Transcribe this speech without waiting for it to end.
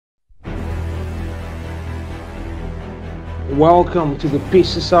Welcome to the PES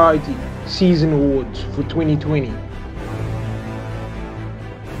Society Season Awards for 2020.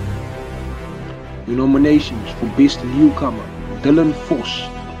 Your nominations for Best Newcomer: Dylan Foss,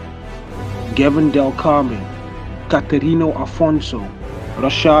 Gavin Del Carmen, Caterino Afonso,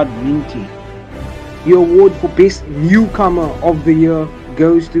 Rashad Minty. Your award for Best Newcomer of the Year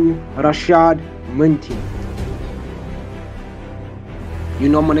goes to Rashad Minty.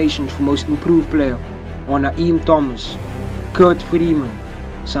 Your nominations for Most Improved Player are Naeem Thomas, Kurt Freeman,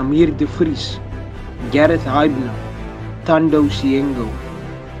 Samir De Vries, Gareth Heibner, Tando Siengo.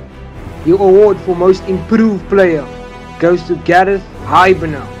 Your award for Most Improved Player goes to Gareth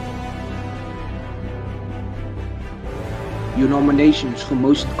Heibner. Your nominations for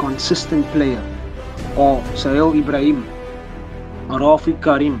Most Consistent Player are Sahel Ibrahim, Rafi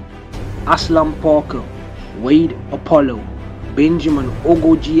Karim, Aslam Parker, Wade Apollo, Benjamin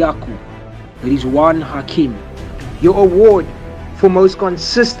Ogojiaku, Rizwan Hakim. Your award for Most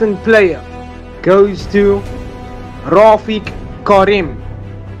Consistent Player goes to Rafiq Karim.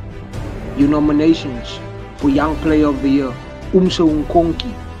 Your nominations for Young Player of the Year: Umso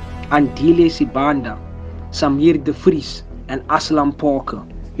Nkonki, Andile Sibanda, Samir De Vries, and Aslam Parker.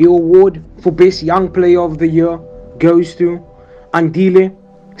 Your award for Best Young Player of the Year goes to Andile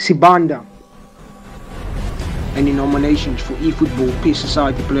Sibanda. And the nominations for eFootball PES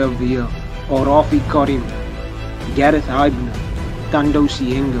Society Player of the Year are Rafiq Karim, Gareth Heibner, Tando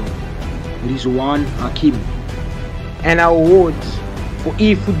Siengo, Rizwan Hakim. And our awards for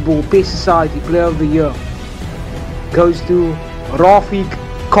eFootball PES Society Player of the Year goes to Rafiq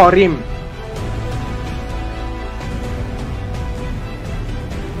Karim.